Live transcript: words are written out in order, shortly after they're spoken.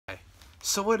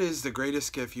So what is the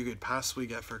greatest gift you could possibly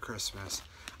get for Christmas?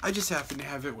 I just happen to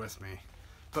have it with me.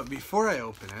 But before I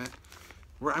open it,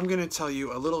 I'm going to tell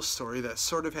you a little story that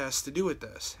sort of has to do with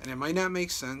this. And it might not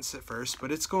make sense at first,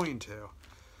 but it's going to.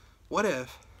 What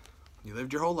if you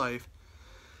lived your whole life,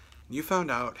 and you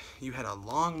found out you had a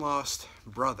long-lost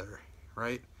brother,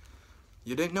 right?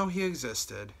 You didn't know he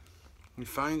existed. You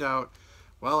find out,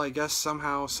 well, I guess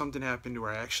somehow something happened to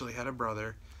where I actually had a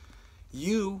brother.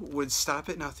 You would stop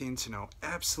at nothing to know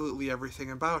absolutely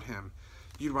everything about him.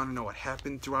 You'd want to know what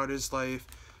happened throughout his life,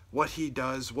 what he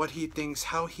does, what he thinks,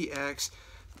 how he acts,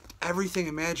 everything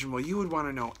imaginable. You would want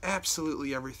to know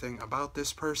absolutely everything about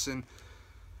this person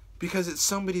because it's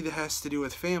somebody that has to do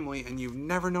with family and you've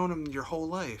never known him your whole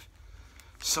life.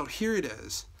 So here it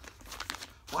is.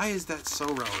 Why is that so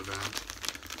relevant?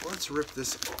 Let's rip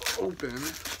this open.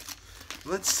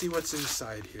 Let's see what's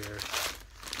inside here.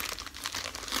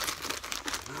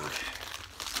 Okay.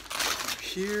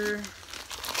 Here.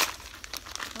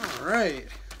 Alright.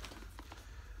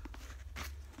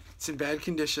 It's in bad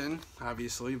condition,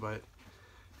 obviously, but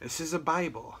this is a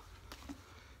Bible.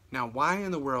 Now, why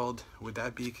in the world would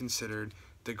that be considered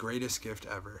the greatest gift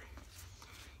ever?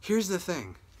 Here's the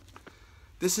thing.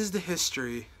 This is the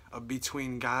history of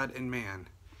between God and man.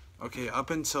 Okay, up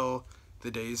until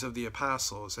the days of the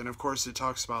apostles. And of course it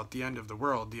talks about the end of the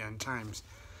world, the end times.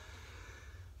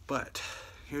 But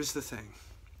here's the thing.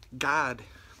 God,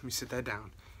 let me sit that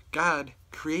down. God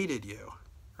created you,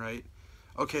 right?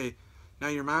 Okay, now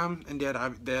your mom and dad,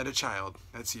 they had a child.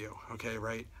 That's you, okay,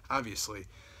 right? Obviously.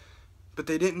 But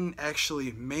they didn't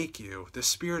actually make you. The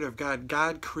Spirit of God,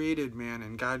 God created man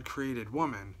and God created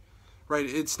woman, right?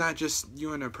 It's not just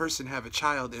you and a person have a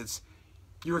child. It's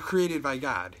you were created by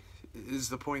God, is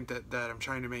the point that I'm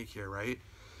trying to make here, right?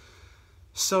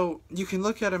 So you can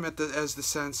look at him as the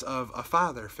sense of a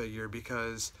father figure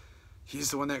because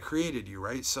he's the one that created you,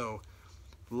 right? So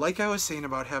like I was saying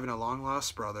about having a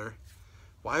long-lost brother,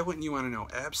 why wouldn't you want to know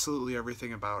absolutely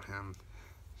everything about him?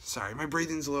 Sorry, my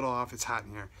breathing's a little off. It's hot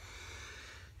in here.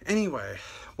 Anyway,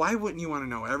 why wouldn't you want to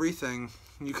know everything?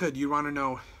 You'd want to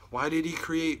know, why did he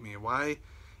create me? Why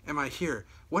am I here?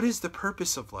 What is the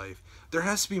purpose of life? There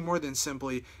has to be more than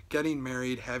simply getting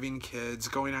married, having kids,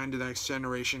 going on to the next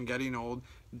generation, getting old,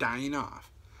 dying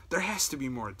off. There has to be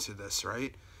more to this,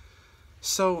 right?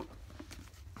 So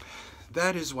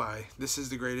that is why this is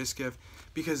the greatest gift,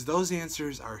 because those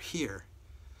answers are here.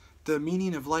 The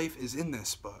meaning of life is in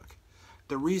this book.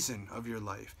 The reason of your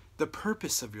life, the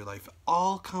purpose of your life,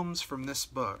 all comes from this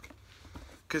book.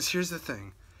 Because here's the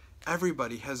thing.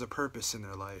 Everybody has a purpose in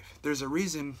their life. There's a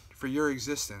reason for your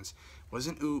existence.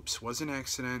 Wasn't oops, wasn't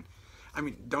accident. I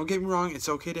mean, don't get me wrong, it's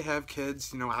okay to have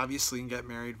kids, obviously, and get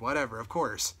married, whatever, of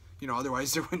course.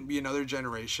 Otherwise there wouldn't be another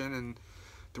generation and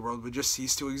the world would just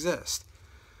cease to exist.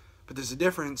 But there's a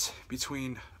difference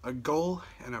between a goal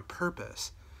and a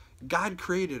purpose. God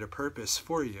created a purpose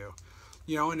for you.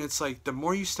 And it's like the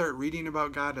more you start reading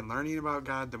about God and learning about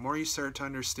God, the more you start to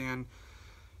understand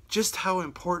just how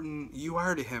important you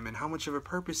are to him and how much of a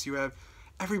purpose you have.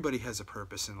 Everybody has a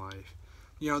purpose in life.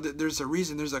 There's a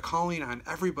reason, there's a calling on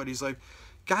everybody's life.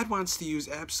 God wants to use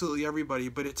absolutely everybody,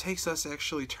 but it takes us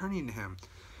actually turning to him.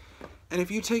 And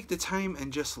if you take the time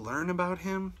and just learn about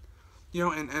him,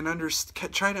 and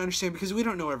try to understand, because we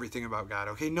don't know everything about God,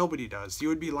 okay? Nobody does. You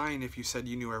would be lying if you said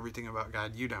you knew everything about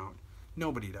God. You don't.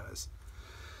 Nobody does.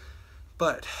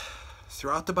 But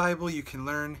throughout the Bible, you can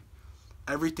learn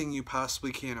everything you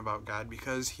possibly can about God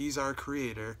because he's our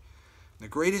creator. The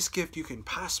greatest gift you can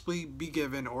possibly be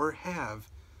given or have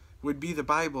would be the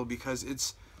Bible because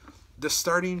it's the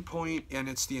starting point and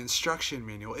it's the instruction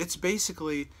manual. It's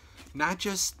basically not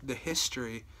just the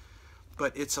history,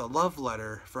 but it's a love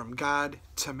letter from God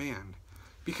to man.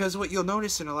 Because what you'll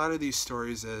notice in a lot of these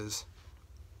stories is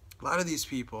a lot of these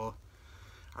people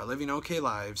are living okay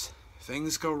lives.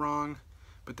 Things go wrong,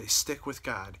 but they stick with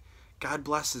God. God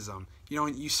blesses them.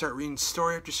 And you start reading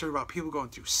story after story about people going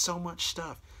through so much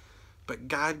stuff, but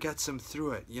God gets them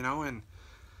through it, and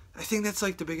I think that's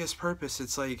like the biggest purpose.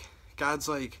 It's like, God's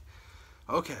like,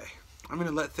 okay, I'm going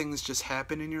to let things just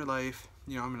happen in your life.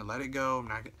 I'm going to let it go.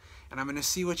 And I'm going to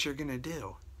see what you're going to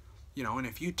do. And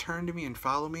if you turn to me and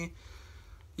follow me,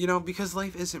 because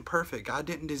life isn't perfect. God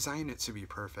didn't design it to be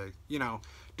perfect.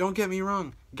 Don't get me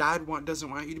wrong. God doesn't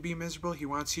want you to be miserable. He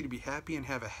wants you to be happy and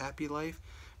have a happy life.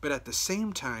 But at the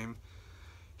same time,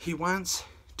 he wants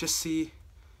to see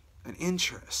an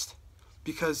interest.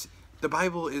 Because the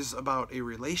Bible is about a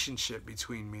relationship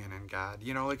between man and God.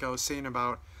 Like I was saying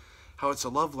about how it's a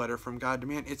love letter from God to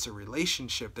man. It's a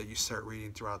relationship that you start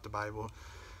reading throughout the Bible.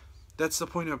 That's the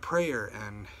point of prayer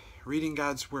and reading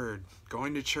God's word,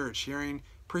 going to church, hearing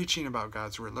preaching about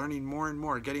God's word, learning more and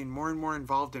more, getting more and more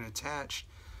involved and attached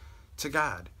to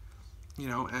God. You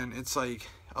know, and it's like,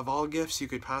 of all gifts you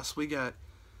could possibly get,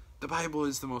 the Bible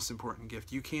is the most important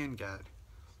gift you can get.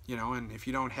 You know, and if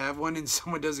you don't have one and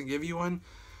someone doesn't give you one,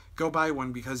 go buy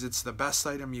one, because it's the best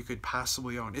item you could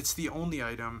possibly own. It's the only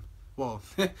item. Well,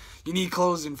 you need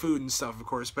clothes and food and stuff, of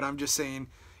course, but I'm just saying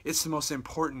it's the most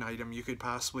important item you could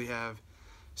possibly have.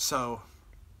 So,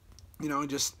 you know,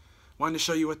 just wanted to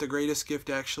show you what the greatest gift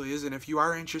actually is. And if you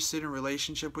are interested in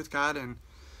relationship with God, and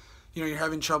you know you're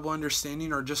having trouble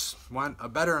understanding or just want a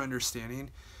better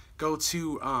understanding, go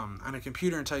to on a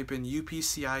computer and type in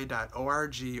upci.org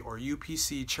or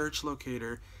UPC church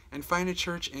locator and find a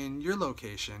church in your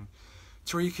location,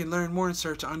 to where you can learn more and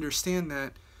start to understand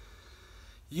that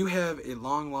you have a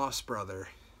long lost brother.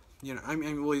 You know, I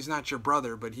mean, well, he's not your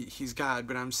brother, but he's God.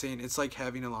 But I'm saying it's like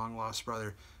having a long lost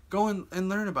brother. Go and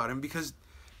learn about him, because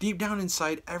deep down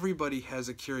inside, everybody has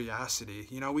a curiosity.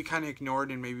 You know, we kind of ignore it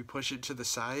and maybe push it to the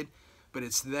side, but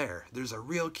it's there. There's a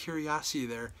real curiosity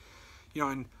there. You know,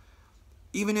 and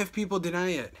even if people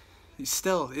deny it,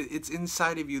 still, it's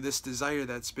inside of you, this desire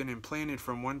that's been implanted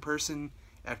from one person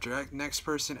after next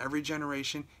person, every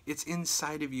generation. It's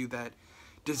inside of you, that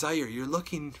desire. You're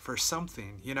looking for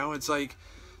something. You know, it's like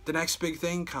the next big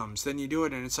thing comes, then you do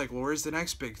it, and it's like, well, where's the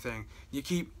next big thing? You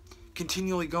keep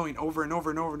continually going over and over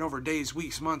and over and over, days,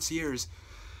 weeks, months, years,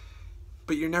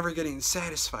 but you're never getting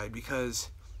satisfied, because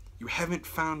you haven't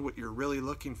found what you're really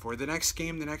looking for. The next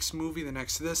game, the next movie, the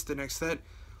next this, the next that,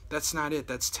 that's not it.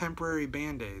 That's temporary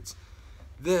band-aids.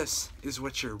 This is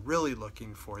what you're really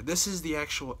looking for. This is the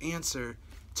actual answer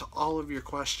to all of your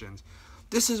questions.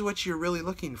 This is what you're really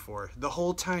looking for the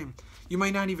whole time. You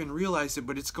might not even realize it,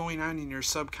 but it's going on in your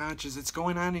subconscious. It's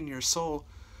going on in your soul,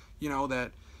 you know,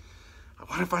 that I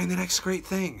want to find the next great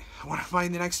thing. I want to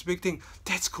find the next big thing.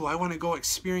 That's cool. I want to go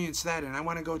experience that, and I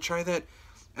want to go try that.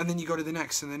 And then you go to the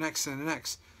next and the next and the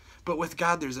next. But with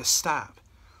God, there's a stop.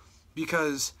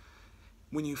 Because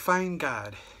when you find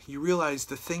God, you realize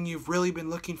the thing you've really been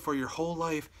looking for your whole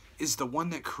life is the one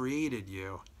that created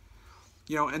you.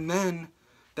 You know, and then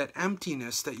that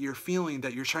emptiness that you're feeling,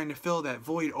 that you're trying to fill, that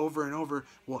void over and over,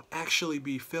 will actually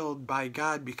be filled by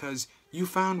God, because you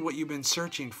found what you've been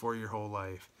searching for your whole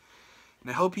life. And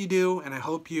I hope you do, and I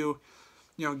hope you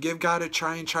give God a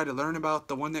try and try to learn about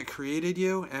the one that created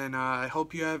you. And I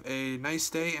hope you have a nice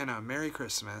day and a Merry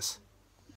Christmas.